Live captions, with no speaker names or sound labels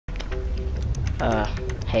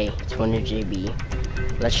Hey, it's Wonder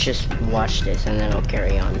JB. Let's just watch this and then I'll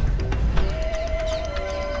carry on.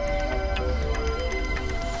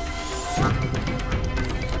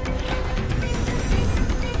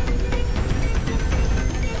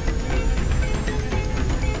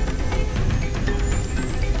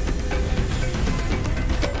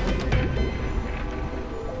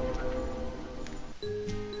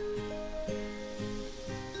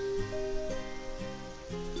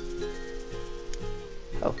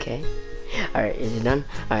 Okay. Alright, is it done?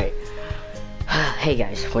 Alright. Hey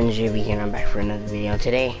guys, Wonder JB here and I'm back for another video.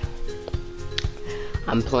 Today,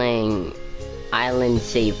 I'm playing Island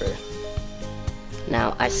Saver.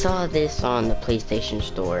 Now, I saw this on the PlayStation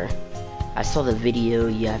Store. I saw the video,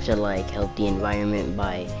 you have to like help the environment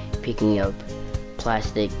by picking up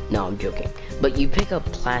plastic. No, I'm joking. But you pick up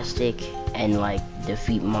plastic and like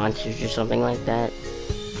defeat monsters or something like that.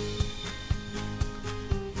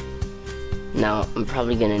 Now, I'm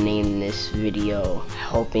probably gonna name this video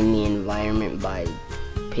helping the environment by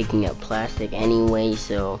picking up plastic anyway,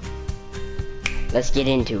 so let's get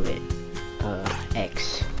into it.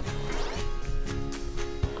 X.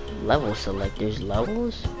 Level selectors,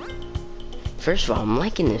 levels? First of all, I'm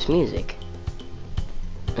liking this music.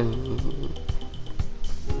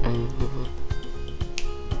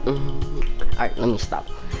 Alright, let me stop.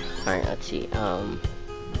 Alright, let's see.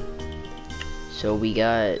 So we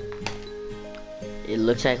got... It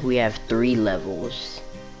looks like we have 3 levels.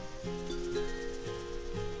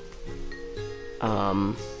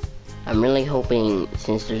 I'm really hoping,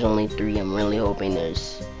 since there's only 3, I'm really hoping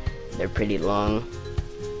they're pretty long.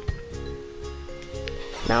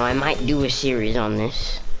 Now I might do a series on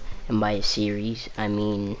this, and by a series, I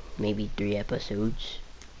mean maybe 3 episodes.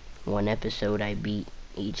 1 episode I beat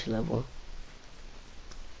each level.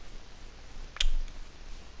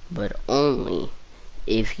 But only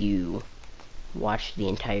if you watch the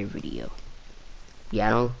entire video.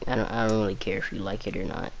 Yeah, I don't really care if you like it or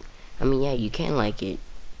not. I mean, yeah, you can like it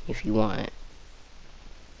if you want.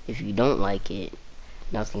 If you don't like it,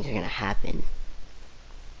 nothing's gonna happen.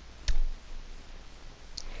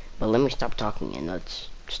 But let me stop talking and let's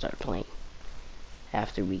start playing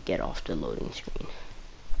after we get off the loading screen.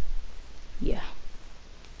 Yeah.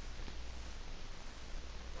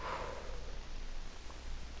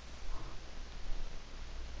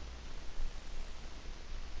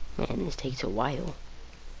 Man, this takes a while.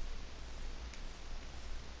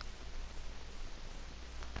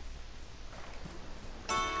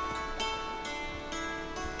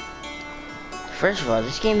 First of all,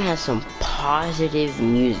 this game has some positive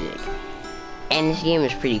music. And this game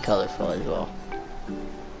is pretty colorful as well.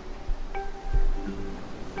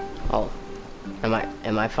 Oh, am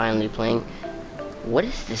I finally playing? What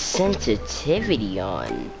is the sensitivity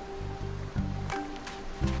on?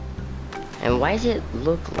 And why does it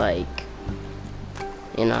look like...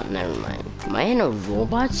 You know, never mind. Am I in a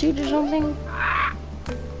robot suit or something?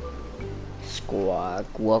 Squawk.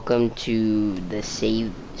 Welcome to the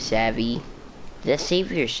Savvy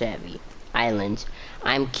Islands.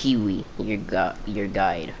 I'm Kiwi, your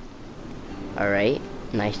guide. Alright,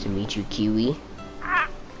 nice to meet you, Kiwi.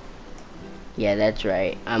 Yeah, that's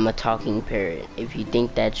right. I'm a talking parrot. If you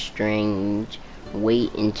think that's strange,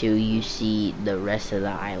 wait until you see the rest of the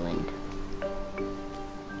island.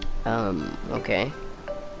 Okay.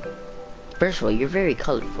 First of all, you're very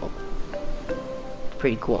colorful.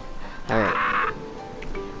 Pretty cool. Alright.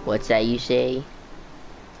 What's that you say?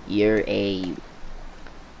 You're a...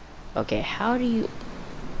 Okay, how do you...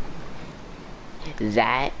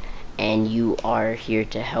 That, and you are here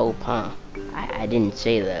to help, huh? I didn't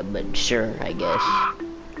say that, but sure, I guess.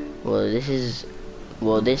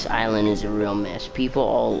 Well, this island is a real mess. People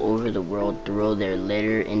all over the world throw their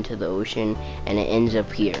litter into the ocean, and it ends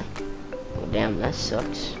up here. Well, damn, that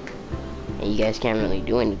sucks. And you guys can't really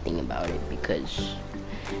do anything about it, because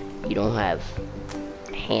you don't have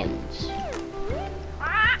hands.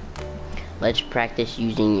 Let's practice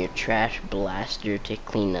using your trash blaster to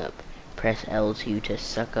clean up. Press L2 to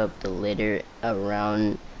suck up the litter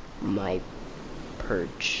around my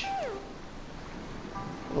perch.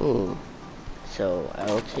 Ooh. So,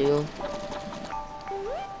 L2.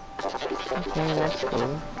 Okay, that's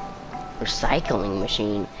cool. Recycling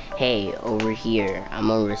machine. Hey, over here. I'm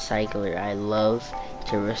a recycler. I love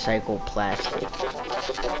to recycle plastic.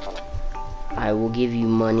 I will give you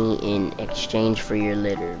money in exchange for your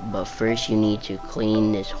litter, but first you need to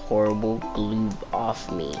clean this horrible glue off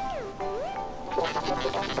me.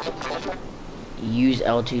 Use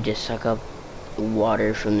L2 to suck up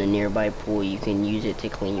water from the nearby pool. You can use it to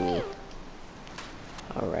clean me.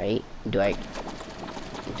 Alright, do I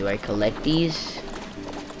collect these?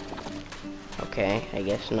 Okay, I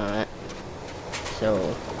guess not.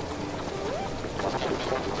 So,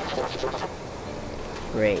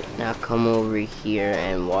 great. Now come over here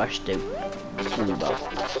and wash the cube off.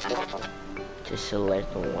 To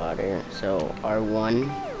select the water. So R1,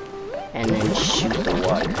 and then shoot the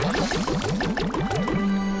water.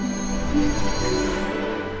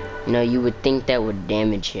 No, you would think that would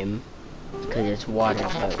damage him, because it's water,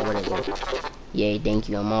 but whatever. Yay, thank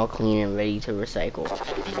you. I'm all clean and ready to recycle.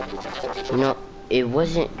 You know, it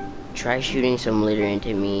wasn't... Try shooting some litter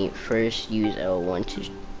into me. First, use L1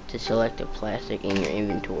 to select the plastic in your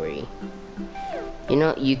inventory. You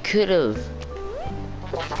know, you could have...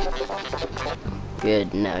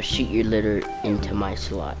 Good, now shoot your litter into my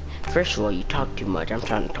slot. First of all, you talk too much. I'm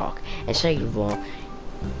trying to talk. And second of all,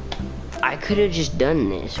 I could have just done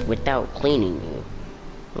this without cleaning you.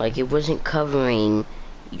 Like, it wasn't covering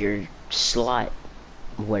your slot,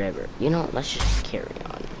 whatever. You know, let's just carry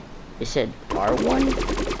on. It said R1.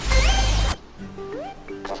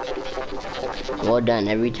 Well done.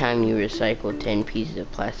 Every time you recycle 10 pieces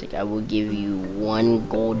of plastic, I will give you 1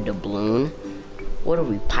 gold doubloon. What are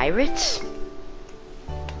we, pirates?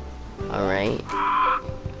 Alright.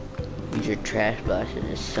 Use your trash blaster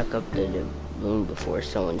to suck up the doubloon before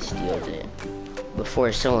someone steals it.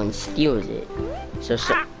 So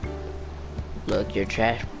look, your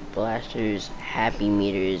trash blaster's happy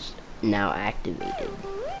meter is now activated.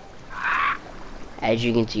 As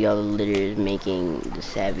you can see, all the litter is making the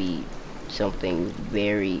savvy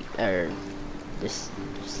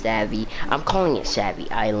I'm calling it savvy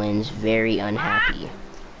islands very unhappy.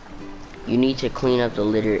 You need to clean up the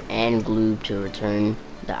litter and glue to return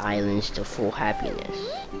the islands to full happiness.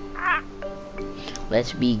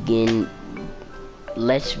 Let's begin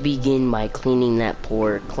by cleaning that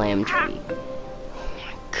poor clam tree. Oh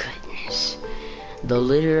my goodness. The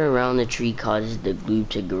litter around the tree causes the glue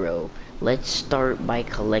to grow. Let's start by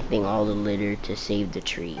collecting all the litter to save the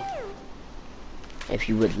tree. If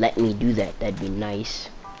you would let me do that, that'd be nice.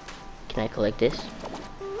 Can I collect this?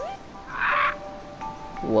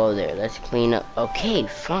 Whoa there, let's clean up. Okay,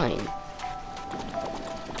 fine.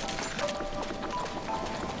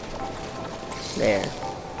 There.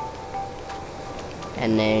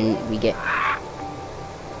 And then we get...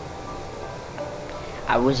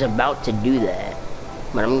 I was about to do that,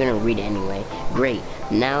 but I'm gonna read it anyway. Great.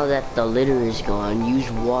 Now that the litter is gone, use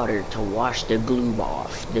water to wash the glue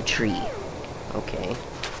off the tree. Okay.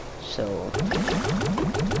 So...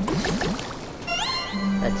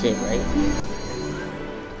 that's it, right?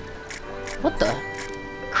 What the?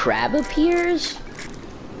 Crab appears?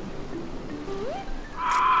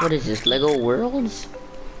 What is this, Lego Worlds?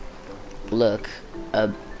 Look,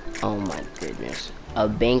 oh my goodness. A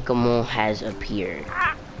Bankamole has appeared.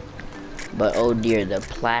 But oh dear, the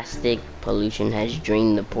plastic pollution has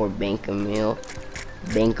drained the poor Bankamole,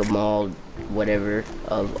 whatever,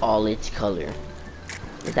 of all its color.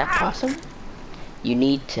 Is that possible? You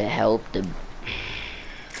need to help the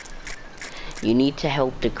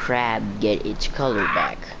crab get its color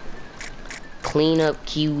back. Clean up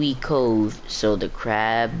Kiwi Cove so the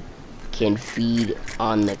crab can feed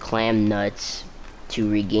on the clam nuts to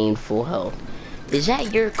regain full health. Is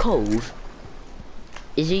that your cove?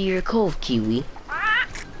 Is it your cove, Kiwi?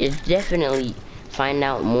 It's definitely find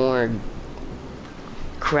out more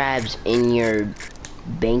crabs in your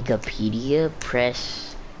Bankopedia.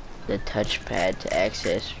 Press the touchpad to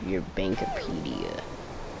access your Bankopedia.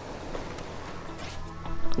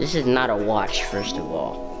 This is not a watch, first of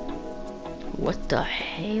all. What the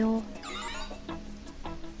hell?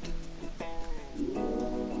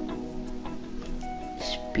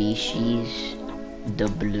 Species,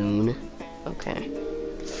 doubloon. Okay.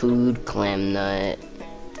 Food, clam nut.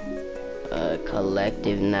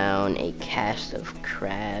 Collective noun, a cast of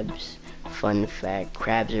crabs. Fun fact,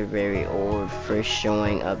 crabs are very old, first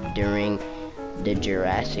showing up during the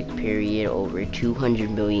Jurassic period over 200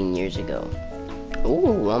 million years ago.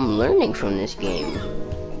 Ooh, I'm learning from this game.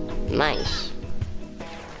 Nice.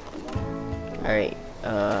 Alright,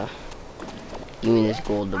 give me this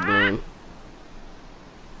gold doubloon.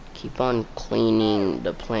 Keep on cleaning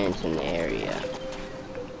the plants in the area.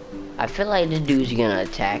 I feel like this dude's gonna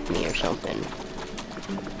attack me or something.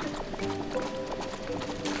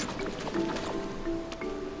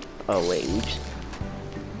 Oh wait, oops.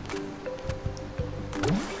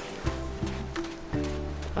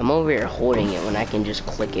 I'm over here holding it when I can just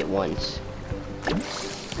click it once.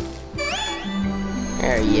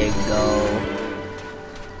 There you go.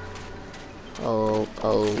 Oh,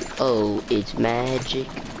 oh, oh, it's magic.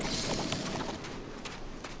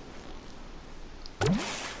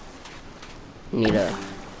 Need a...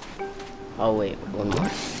 oh wait, one more.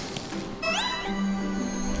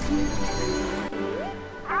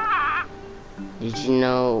 Did you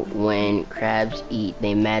know when crabs eat,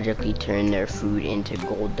 they magically turn their food into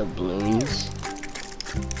gold doubloons?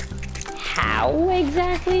 How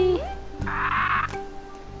exactly?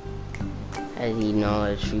 Has eaten all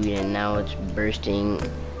its food and now it's bursting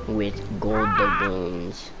with gold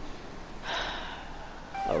doubloons.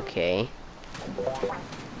 Okay.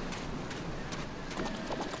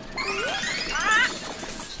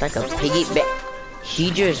 It's like a piggy bank. He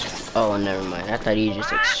just... Oh, never mind. I thought he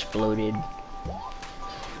just exploded.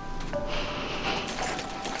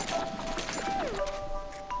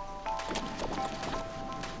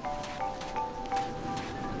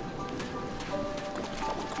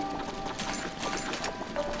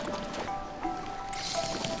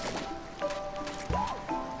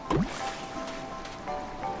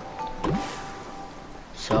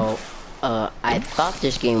 So, I thought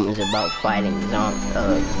this game was about fighting not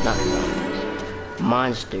zombies,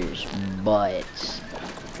 monsters, but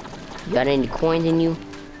you got any coins in you?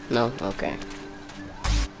 No? Okay.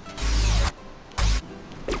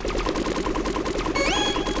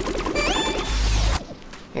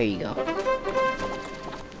 Here you go.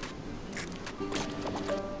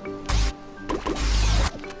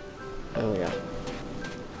 There we go.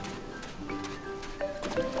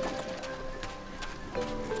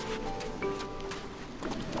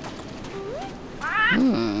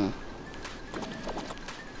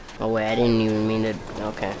 Oh wait, I didn't even mean to.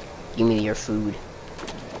 Okay, give me your food.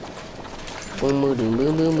 Boom, boom, boom,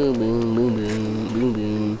 boom, boom, boom, boom, boom, boom,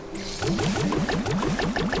 boom.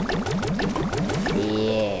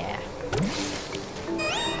 Yeah.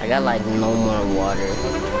 I got like no more water.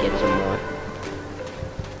 Get some more.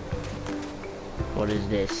 What is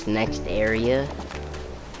this? Next area?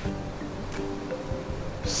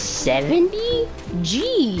 70?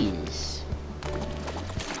 Jeez.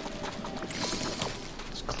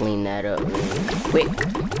 Clean that up really quick.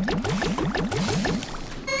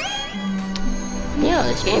 Yeah,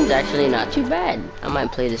 this game's actually not too bad. I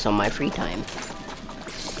might play this on my free time.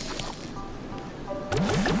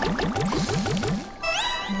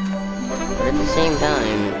 But at the same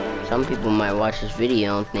time, some people might watch this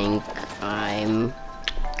video and think I'm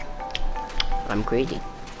crazy.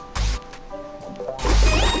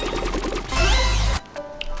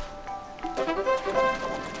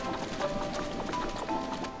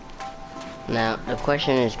 Now, the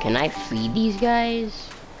question is, can I feed these guys?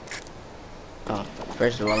 Oh,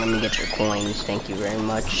 first of all, let me get your coins. Thank you very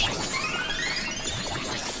much.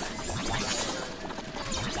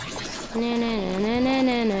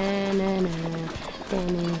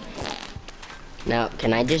 Now,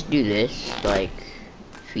 can I just do this? Like,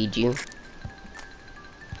 feed you?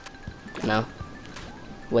 No?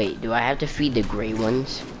 Wait, do I have to feed the gray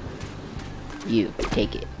ones? You,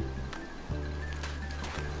 take it.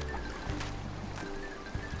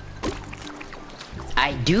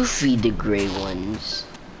 I do feed the gray ones.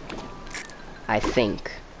 I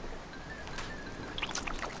think.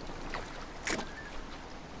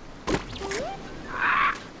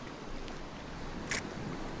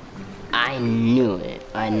 I knew it.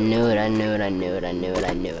 I knew it. I knew it. I knew it. I knew it.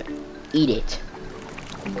 I knew it. Eat it.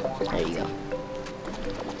 There you go.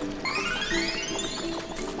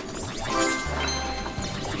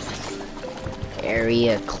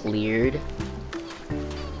 Area cleared.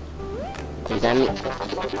 Does that mean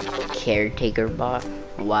caretaker bot?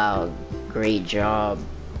 Wow, great job.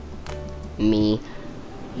 Me.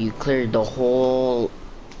 You cleared the whole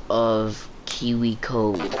of Kiwi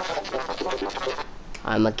Cove.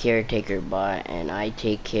 I'm a caretaker bot and I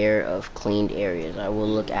take care of cleaned areas. I will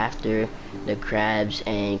look after the crabs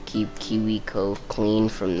and keep Kiwi Cove clean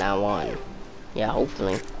from now on. Yeah,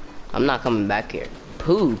 hopefully. I'm not coming back here.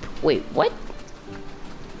 Poop? Wait, what?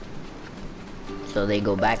 So they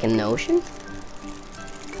go back in the ocean?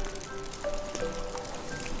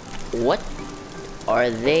 What are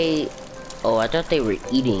they? Oh, I thought they were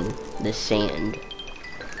eating the sand.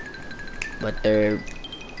 But they're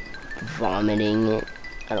vomiting it.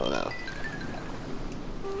 I don't know.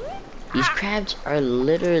 These crabs are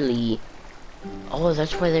literally... Oh,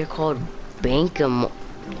 that's why they're called Bankamo.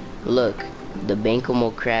 Look, the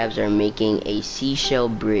Bankamo crabs are making a seashell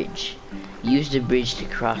bridge. Use the bridge to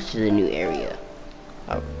cross to the new area.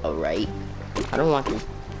 Alright. I don't want this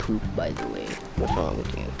poop, by the way. What's wrong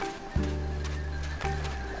with you?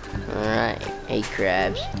 Alright. Hey,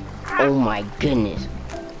 crabs. Oh my goodness.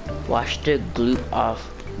 Wash the gloop off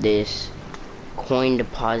this coin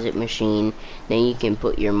deposit machine. Then you can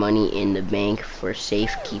put your money in the bank for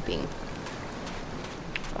safekeeping.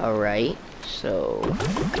 Alright. So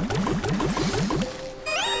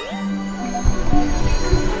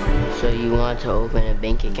you want to open a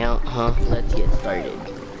bank account, huh? Let's get started.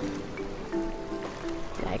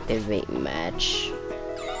 Activate match.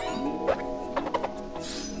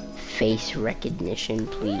 Face recognition,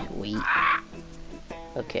 please wait.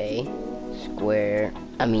 Okay. Square.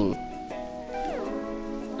 I mean.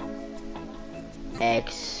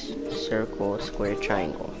 X, circle, square,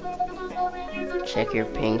 triangle. Check your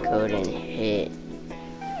pin code and hit.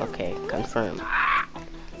 Okay, confirm.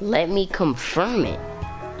 Let me confirm it.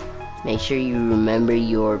 Make sure you remember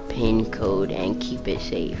your pin code and keep it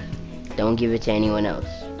safe. Don't give it to anyone else.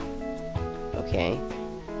 Okay.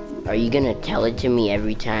 Are you gonna tell it to me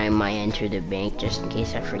every time I enter the bank just in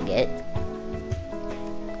case I forget?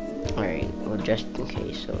 Alright, well just in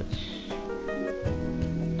case, so it's...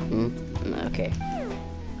 Okay.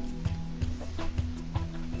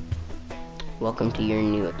 Welcome to your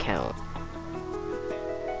new account.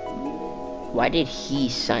 Why did he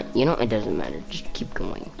sign? You know, it doesn't matter. Just keep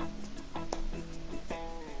going.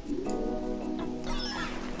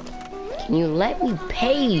 Can you let me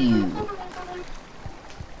pay you?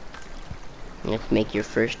 Let's make your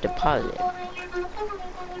first deposit.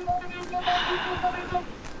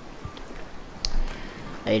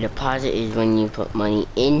 A deposit is when you put money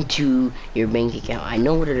into your bank account. I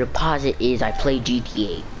know what a deposit is. I play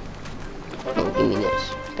GTA. Oh, give me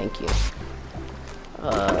this. Thank you.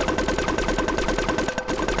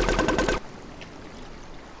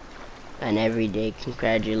 And every day,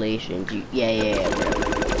 congratulations. Yeah, bro.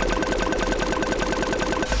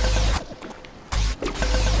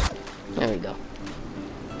 There we go.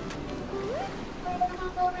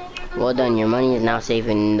 Well done. Your money is now safe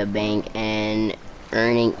in the bank and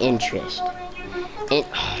earning interest. Oh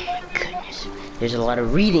my goodness. There's a lot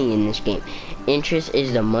of reading in this game. Interest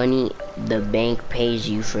is the money the bank pays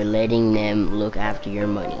you for letting them look after your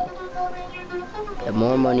money. The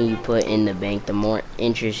more money you put in the bank, the more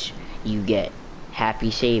interest you get.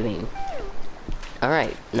 Happy saving.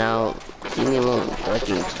 Alright, now leave me alone so I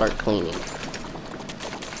can start cleaning.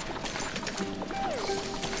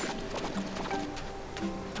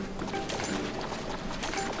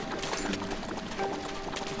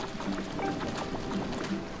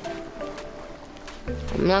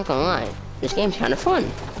 I'm not gonna lie, this game's kind of fun.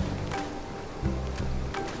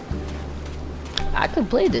 I could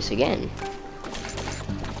play this again.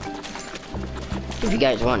 If you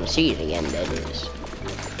guys want to see it again, that is.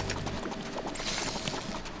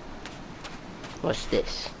 What's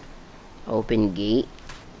this? Open gate?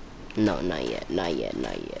 No, not yet, not yet,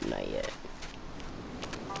 not yet, not yet.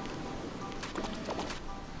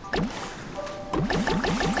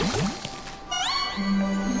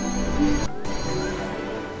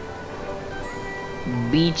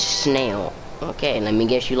 Beach snail. Okay, let me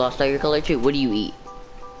guess you lost all your color too. What do you eat?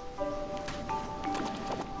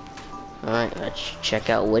 Alright, let's check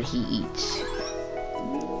out what he eats.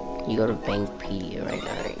 You go to Bankpedia, right?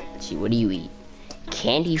 Alright, let's see, what do you eat?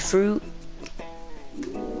 Candy fruit?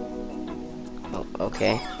 Oh,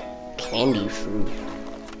 okay. Candy fruit.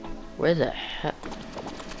 Where the heck?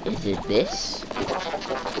 Is it this?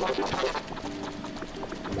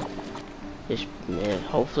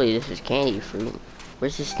 Hopefully this is candy fruit.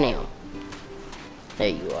 Where's the snail? There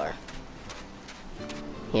you are.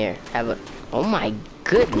 Here, have a... Oh my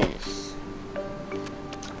goodness.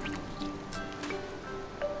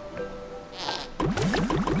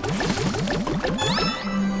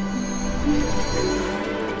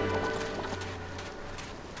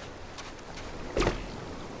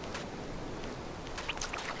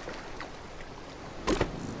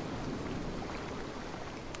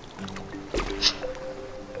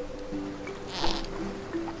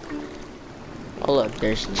 Oh look,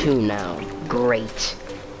 there's two now. Great.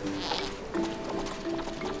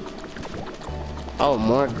 Oh,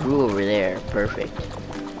 more grew over there. Perfect.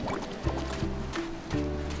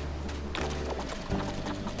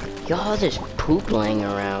 Y'all, there's poop laying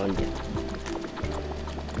around.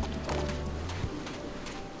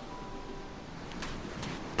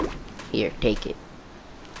 Here, take it.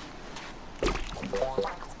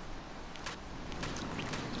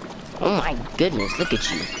 Oh my goodness, look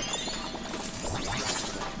at you.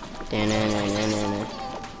 Da-na-na-na-na-na.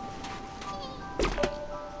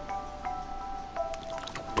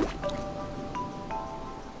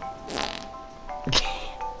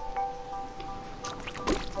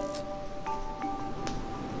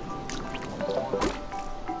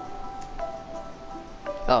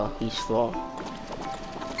 Oh, he's full.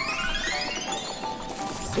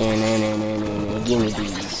 Da-na-na-na-na-na. Give me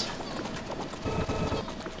these.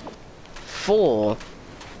 Full?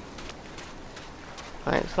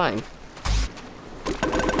 Alright, fine.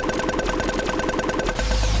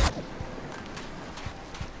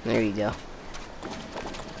 There you go.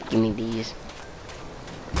 Give me these.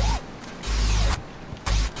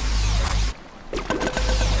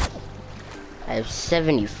 I have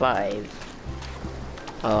 75.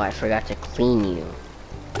 Oh, I forgot to clean you.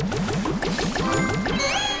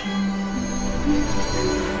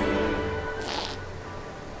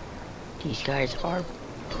 These guys are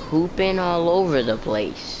pooping all over the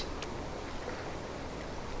place.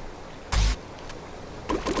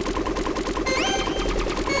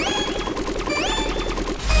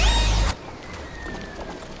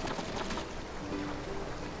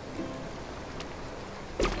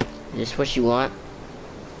 Is this what you want?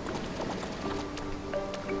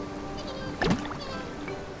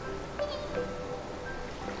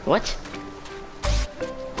 What?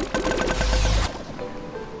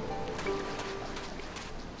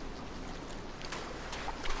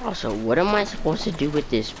 Also, what am I supposed to do with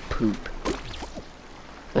this poop?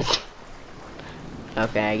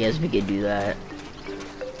 Okay, I guess we could do that.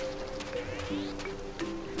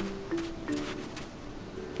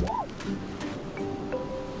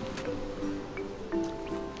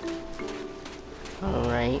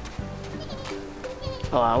 Alright.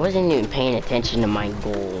 Oh, I wasn't even paying attention to my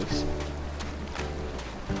goals.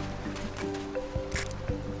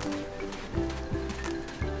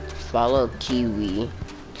 Follow Kiwi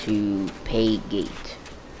to pay gate.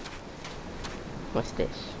 What's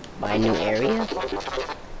this? Buy new area?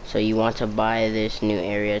 So you want to buy this new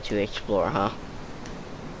area to explore, huh?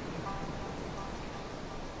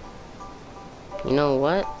 You know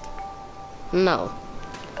what? No.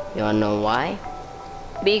 You wanna know why?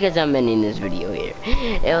 Because I'm ending this video here.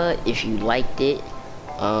 If you liked it,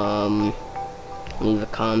 leave a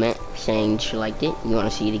comment saying that you liked it. You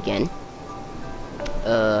wanna see it again.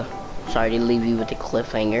 Sorry to leave you with a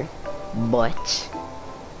cliffhanger, but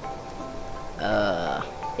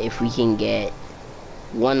if we can get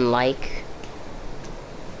 1 like,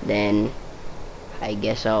 then I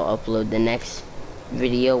guess I'll upload the next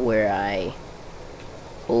video where I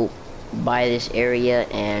hope buy this area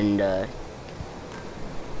and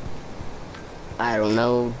I don't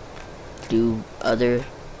know, do other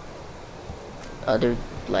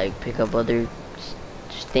like pick up other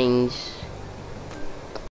things.